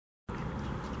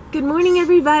Good morning,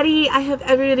 everybody. I hope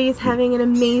everybody's having an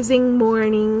amazing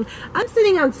morning. I'm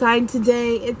sitting outside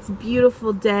today. It's a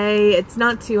beautiful day. It's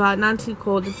not too hot, not too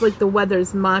cold. It's like the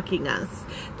weather's mocking us,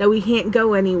 that we can't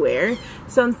go anywhere.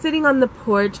 So I'm sitting on the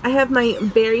porch. I have my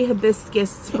berry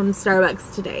hibiscus from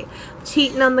Starbucks today.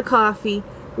 Cheating on the coffee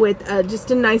with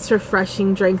just a nice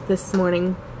refreshing drink this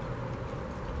morning.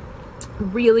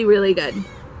 Really, really good.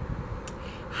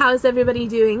 How's everybody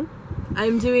doing?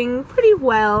 I'm doing pretty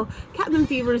well. Cabin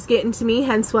fever is getting to me,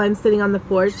 hence why I'm sitting on the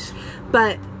porch.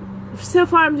 But so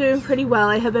far I'm doing pretty well.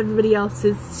 I hope everybody else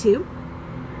is too.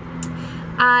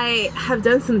 I have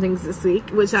done some things this week,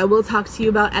 which I will talk to you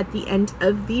about at the end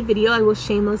of the video. I will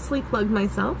shamelessly plug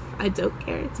myself. I don't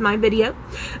care. It's my video.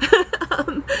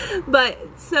 But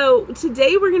so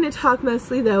today we're going to talk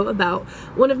mostly though about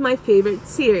one of my favorite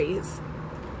series.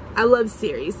 I love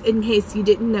series, in case you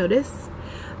didn't notice.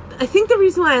 I think the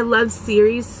reason why I love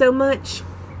series so much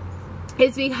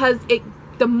is because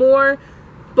the more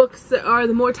books there are,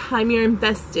 the more time you're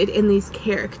invested in these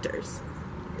characters.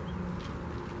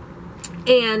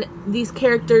 And these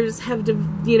characters have,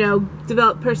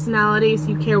 developed personalities.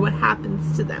 You care what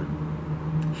happens to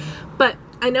them. But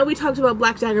I know we talked about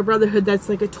Black Dagger Brotherhood. That's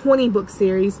like a 20-book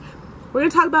series. We're going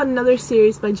to talk about another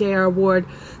series by J.R. Ward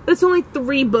that's only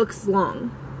 3 books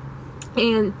long.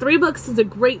 And 3 books is a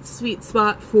great sweet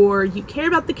spot for you care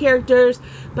about the characters,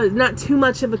 but not too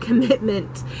much of a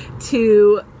commitment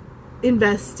to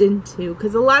invest into.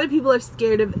 Because a lot of people are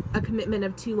scared of a commitment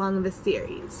of too long of a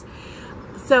series.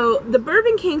 So, the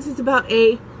Bourbon Kings is about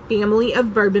a family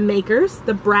of bourbon makers,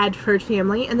 the Bradford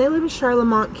family, and they live in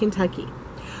Charlemont, Kentucky.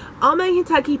 All my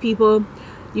Kentucky people,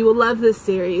 you will love this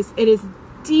series. It is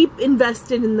deep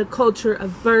invested in the culture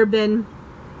of bourbon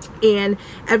and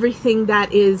everything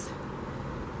that is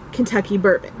Kentucky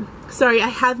bourbon. Sorry, I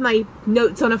have my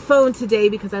notes on a phone today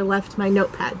because I left my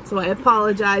notepad, so I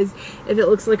apologize if it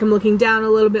looks like I'm looking down a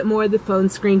little bit more. The phone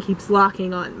screen keeps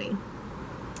locking on me.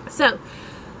 So,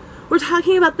 we're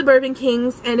talking about the Bourbon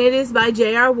Kings, and it is by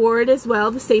J.R. Ward as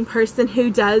well, the same person who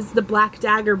does the Black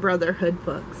Dagger Brotherhood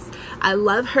books. I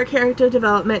love her character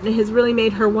development, and it has really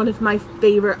made her one of my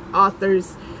favorite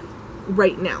authors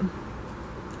right now.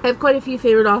 I have quite a few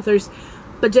favorite authors,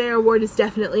 but J.R. Ward is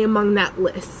definitely among that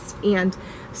list. And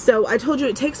so I told you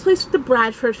it takes place with the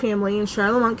Bradford family in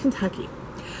Charlemont, Kentucky.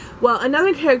 Well,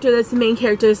 another character that's the main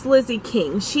character is Lizzie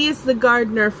King. She is the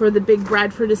gardener for the big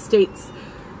Bradford Estates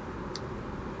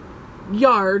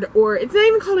yard, or it's not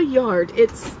even called a yard,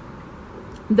 it's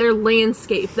their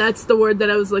landscape. That's the word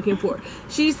that I was looking for.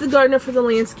 She's the gardener for the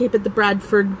landscape at the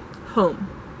Bradford home.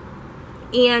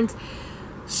 And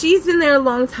she's been there a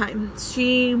long time.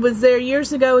 She was there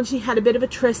years ago, and she had a bit of a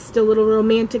tryst, a little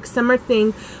romantic summer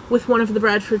thing with one of the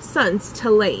Bradford sons, to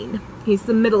Lane. He's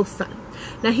the middle son.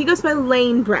 Now, he goes by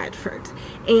Lane Bradford,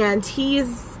 and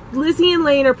Lizzie and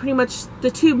Lane are pretty much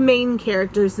the 2 main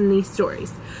characters in these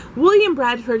stories. William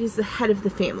Bradford is the head of the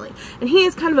family, and he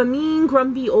is kind of a mean,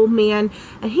 grumpy old man,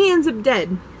 and he ends up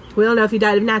dead. We don't know if he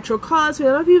died of natural cause, we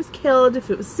don't know if he was killed, if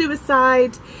it was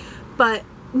suicide, but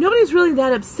nobody's really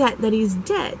that upset that he's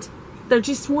dead. They're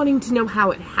just wanting to know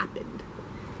how it happened.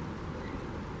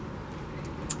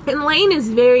 And Lane is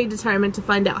very determined to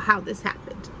find out how this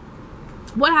happened.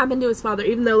 What happened to his father,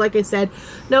 even though, like I said,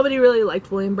 nobody really liked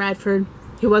William Bradford.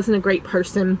 He wasn't a great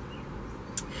person.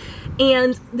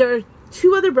 And there are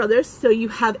 2 other brothers. So you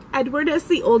have Edward as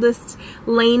the oldest,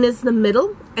 Lane is the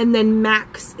middle, and then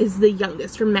Max is the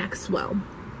youngest, or Maxwell.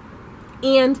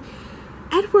 And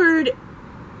Edward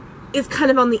is kind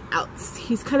of on the outs.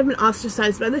 He's kind of been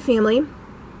ostracized by the family.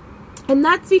 And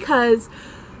that's because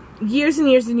years and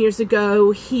years and years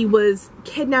ago, he was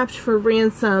kidnapped for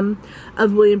ransom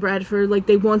of William Bradford. Like,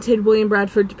 they wanted William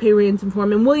Bradford to pay ransom for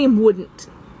him, and William wouldn't.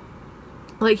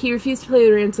 Like, he refused to pay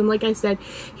the ransom. Like I said,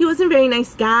 he wasn't a very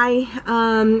nice guy,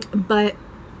 but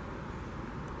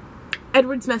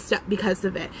Edward's messed up because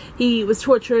of it. He was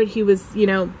tortured. He was, he's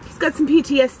got some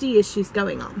PTSD issues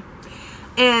going on.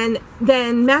 And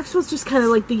then Maxwell's just kind of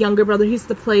like the younger brother. He's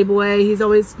the playboy. He's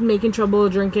always making trouble,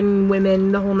 drinking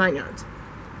women, the whole 9 yards.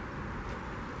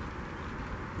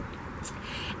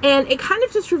 And it kind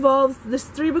of just revolves, this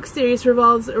 3-book series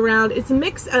revolves around, it's a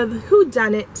mix of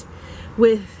whodunit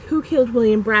with who killed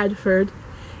William Bradford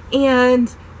and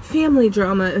family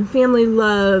drama and family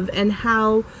love, and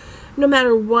how no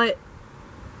matter what,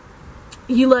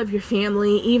 you love your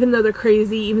family, even though they're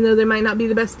crazy, even though they might not be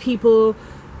the best people.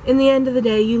 In the end of the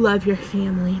day, you love your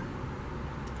family.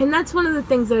 And that's one of the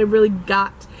things that I really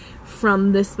got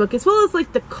from this book, as well as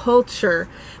like the culture,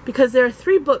 because there are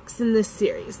 3 books in this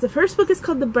series. The first book is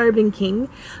called The Bourbon King,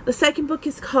 the second book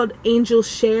is called Angel's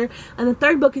Share, and the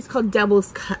third book is called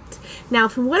Devil's Cut. Now,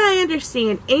 from what I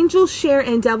understand, Angel's Share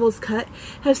and Devil's Cut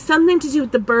have something to do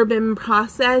with the bourbon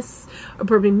process, or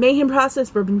bourbon mayhem process,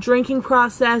 bourbon drinking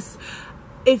process.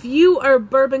 If you are a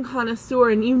bourbon connoisseur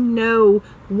and you know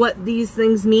what these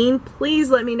things mean, please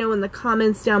let me know in the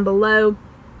comments down below.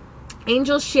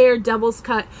 Angel's Share, Devil's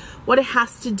Cut, what it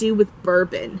has to do with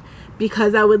bourbon,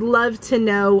 because I would love to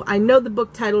know. I know the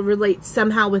book title relates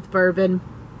somehow with bourbon,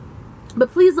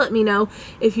 but please let me know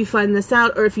if you find this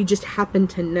out or if you just happen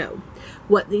to know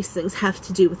what these things have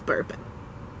to do with bourbon.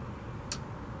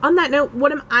 On that note,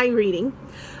 what am I reading?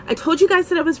 I told you guys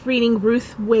that I was reading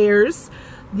Ruth Ware's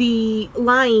The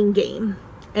Lying Game,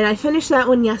 and I finished that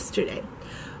one yesterday.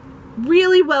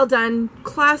 Really well done.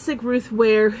 Classic Ruth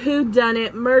Ware,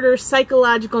 whodunit, murder,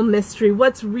 psychological mystery.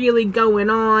 What's really going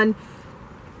on?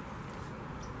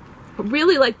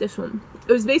 Really like this one.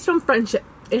 It was based on friendship.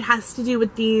 It has to do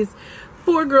with these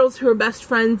 4 girls who were best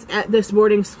friends at this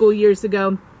boarding school years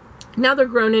ago. Now they're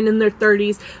grown in their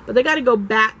 30s, but they got to go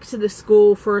back to the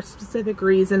school for a specific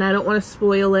reason. I don't want to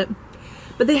spoil it,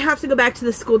 but they have to go back to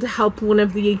the school to help one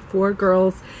of the 4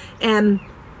 girls, and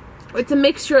it's a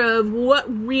mixture of what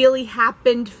really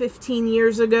happened 15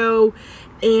 years ago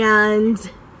and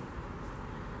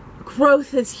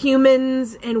growth as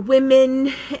humans and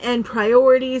women and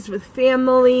priorities with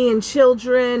family and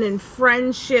children and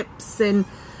friendships, and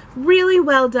really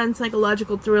well done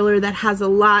psychological thriller that has a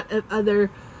lot of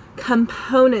other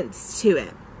components to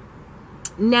it.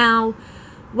 Now,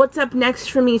 what's up next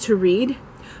for me to read?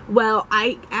 Well,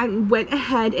 I went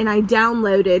ahead and I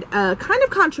downloaded a kind of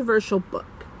controversial book,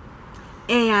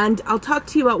 and I'll talk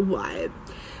to you about why.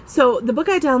 So the book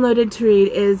I downloaded to read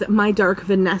is My Dark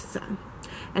Vanessa.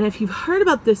 And if you've heard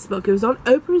about this book, it was on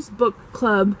Oprah's book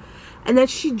club, and then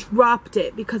she dropped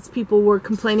it because people were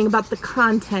complaining about the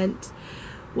content.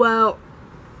 Well,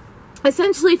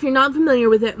 essentially, if you're not familiar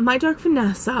with it, My Dark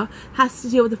Vanessa has to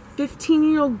deal with a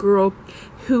 15-year-old girl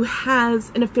who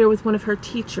has an affair with one of her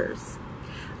teachers.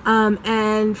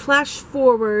 And flash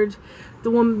forward,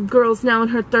 the girl's now in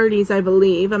her 30s, I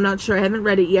believe. I'm not sure. I haven't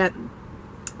read it yet.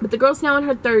 But the girl's now in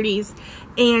her 30s,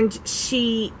 and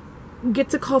she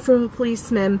gets a call from a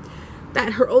policeman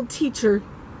that her old teacher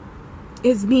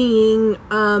is being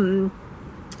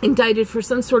indicted for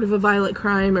some sort of a violent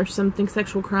crime or something,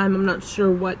 sexual crime. I'm not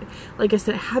sure what. Like I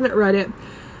said, I haven't read it.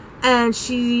 And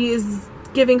she is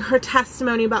giving her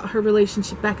testimony about her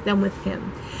relationship back then with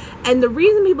him. And the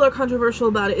reason people are controversial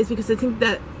about it is because I think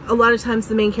that a lot of times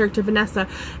the main character, Vanessa,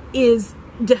 is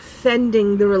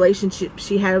defending the relationship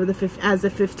she had with as a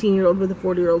 15-year-old with a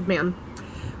 40-year-old man,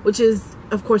 which is,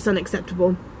 of course,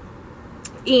 unacceptable.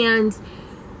 And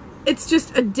it's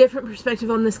just a different perspective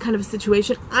on this kind of a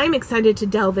situation. I'm excited to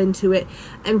delve into it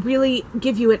and really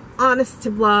give you an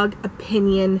honest-to-blog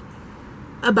opinion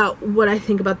about what I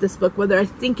think about this book, whether I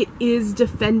think it is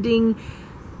defending,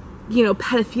 you know,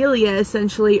 pedophilia,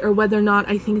 essentially, or whether or not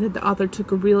I think that the author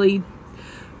took a really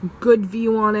good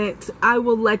view on it. I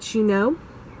will let you know,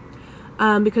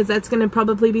 because that's going to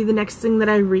probably be the next thing that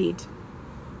I read.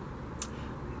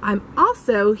 I'm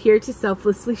also here to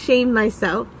selflessly shame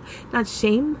myself. Not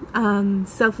shame,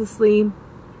 selflessly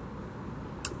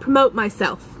promote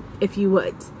myself, if you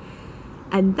would.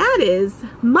 And that is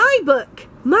my book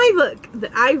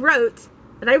that I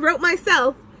wrote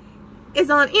myself, is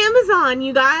on Amazon,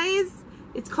 you guys.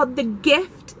 It's called The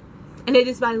Gift, and it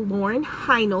is by Loren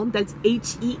Heinold. That's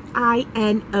H-E-I-N-O-L-D.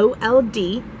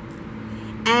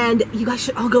 And you guys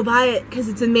should all go buy it because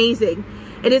it's amazing.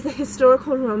 It is a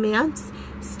historical romance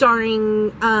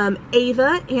starring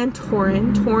Ava and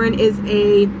Torin. Torin is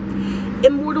a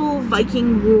immortal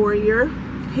Viking warrior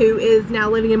who is now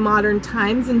living in modern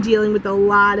times and dealing with a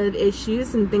lot of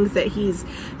issues and things that he's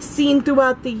seen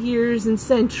throughout the years and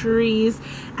centuries.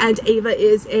 And Ava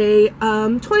is a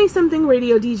 20-something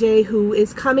radio DJ who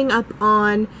is coming up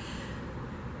on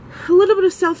a little bit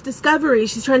of self-discovery.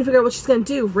 She's trying to figure out what she's going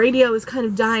to do. Radio is kind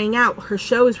of dying out. Her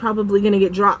show is probably going to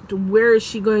get dropped. Where is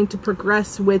she going to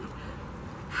progress with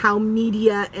how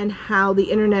media and how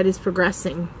the internet is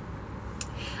progressing?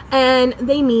 And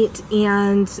they meet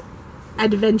and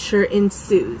adventure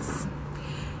ensues.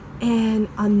 And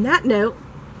on that note,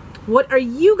 what are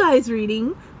you guys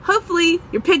reading? Hopefully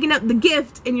you're picking up The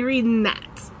Gift and you're reading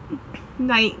that.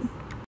 Night.